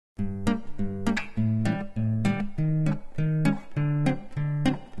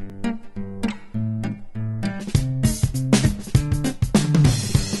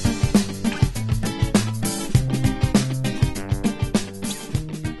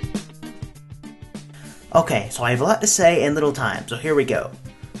Okay, so I have a lot to say in little time, so here we go.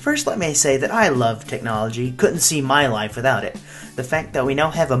 First, let me say that I love technology, couldn't see my life without it. The fact that we now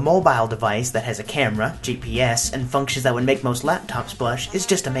have a mobile device that has a camera, GPS, and functions that would make most laptops blush is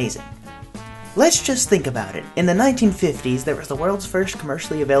just amazing. Let's just think about it. In the 1950s, there was the world's first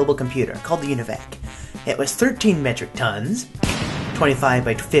commercially available computer, called the UNIVAC. It was 13 metric tons, 25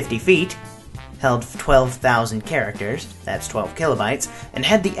 by 50 feet, held 12,000 characters, that's 12 kilobytes, and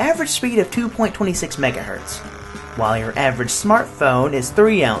had the average speed of 2.26 megahertz. While your average smartphone is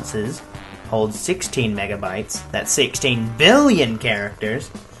 3 ounces, holds 16 megabytes, that's 16 billion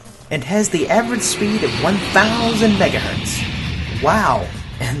characters, and has the average speed of 1,000 megahertz. Wow,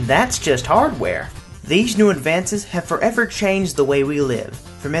 and that's just hardware. These new advances have forever changed the way we live,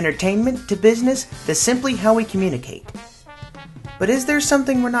 from entertainment to business to simply how we communicate. But is there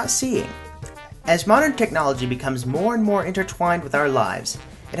something we're not seeing? As modern technology becomes more and more intertwined with our lives,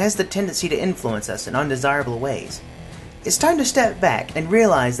 it has the tendency to influence us in undesirable ways. It's time to step back and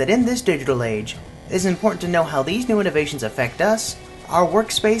realize that in this digital age, it is important to know how these new innovations affect us, our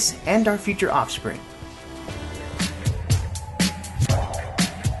workspace, and our future offspring.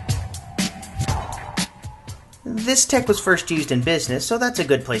 This tech was first used in business, so that's a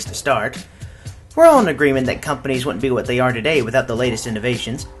good place to start. We're all in agreement that companies wouldn't be what they are today without the latest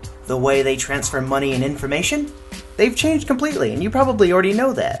innovations. The way they transfer money and information? They've changed completely, and you probably already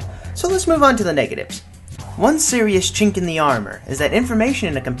know that. So let's move on to the negatives. One serious chink in the armor is that information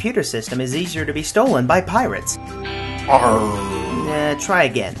in a computer system is easier to be stolen by pirates. Try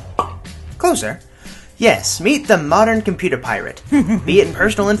again. Closer. Yes, meet the modern computer pirate. Be it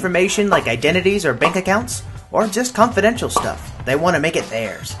personal information like identities or bank accounts, or just confidential stuff. They want to make it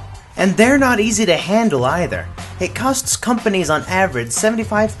theirs. And they're not easy to handle either. It costs companies on average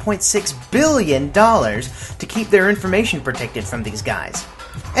 $75.6 billion to keep their information protected from these guys.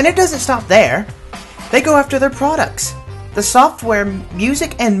 And it doesn't stop there. They go after their products. The software,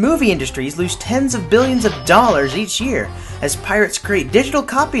 music, and movie industries lose tens of billions of dollars each year as pirates create digital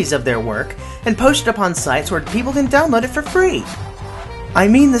copies of their work and post it up on sites where people can download it for free. I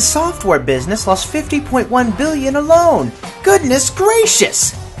mean, the software business lost $50.1 billion alone. Goodness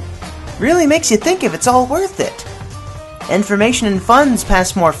gracious! Really makes you think if it's all worth it. Information and funds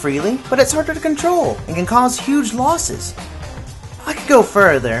pass more freely, but it's harder to control and can cause huge losses. I could go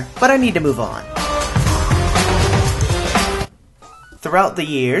further, but I need to move on. Throughout the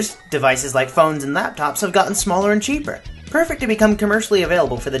years, devices like phones and laptops have gotten smaller and cheaper, perfect to become commercially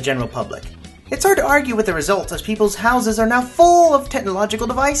available for the general public. It's hard to argue with the results as people's houses are now full of technological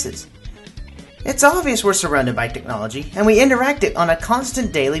devices. It's obvious we're surrounded by technology, and we interact it on a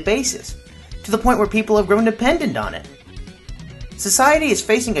constant daily basis, to the point where people have grown dependent on it. Society is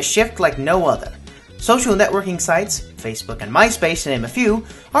facing a shift like no other. Social networking sites, Facebook and MySpace to name a few,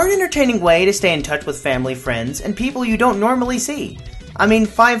 are an entertaining way to stay in touch with family, friends, and people you don't normally see. I mean,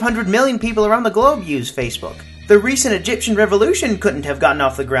 500 million people around the globe use Facebook. The recent Egyptian revolution couldn't have gotten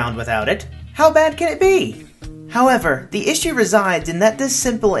off the ground without it. How bad can it be? However, the issue resides in that this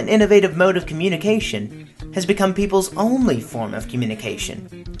simple and innovative mode of communication has become people's only form of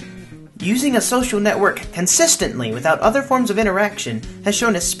communication. Using a social network consistently without other forms of interaction has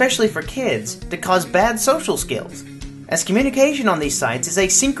shown, especially for kids, to cause bad social skills, as communication on these sites is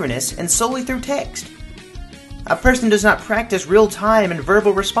asynchronous and solely through text. A person does not practice real-time and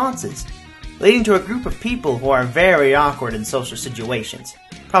verbal responses, leading to a group of people who are very awkward in social situations.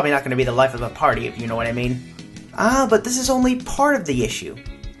 Probably not going to be the life of a party, if you know what I mean. But this is only part of the issue.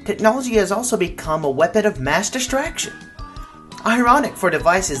 Technology has also become a weapon of mass distraction. Ironic for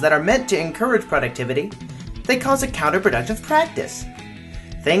devices that are meant to encourage productivity, they cause a counterproductive practice.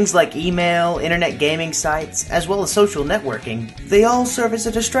 Things like email, internet gaming sites, as well as social networking, they all serve as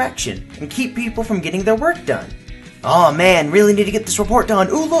a distraction and keep people from getting their work done. Oh man, really need to get this report done.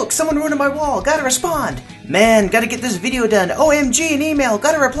 Ooh look, someone ruined my wall, gotta respond. Man, gotta get this video done. OMG, an email,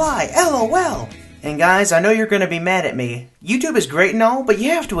 gotta reply. LOL. And guys, I know you're gonna be mad at me. YouTube is great and all, but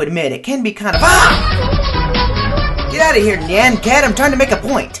you have to admit it can be kind of Get out of here, Nyan Cat, I'm trying to make a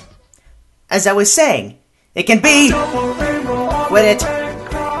point. As I was saying, it can be... Quit it.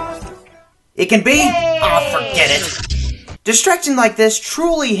 It can be... Oh, forget it. Distractions like this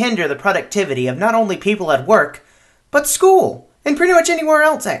truly hinder the productivity of not only people at work, but school, and pretty much anywhere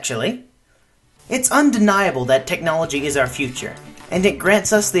else, actually. It's undeniable that technology is our future, and it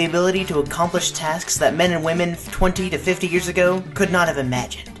grants us the ability to accomplish tasks that men and women 20 to 50 years ago could not have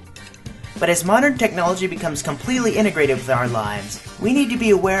imagined. But as modern technology becomes completely integrated with our lives, we need to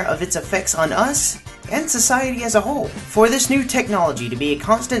be aware of its effects on us and society as a whole. For this new technology to be a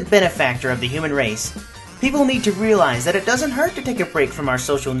constant benefactor of the human race, People need to realize that it doesn't hurt to take a break from our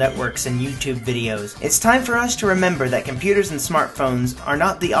social networks and YouTube videos. It's time for us to remember that computers and smartphones are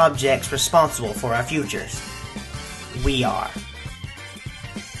not the objects responsible for our futures. We are.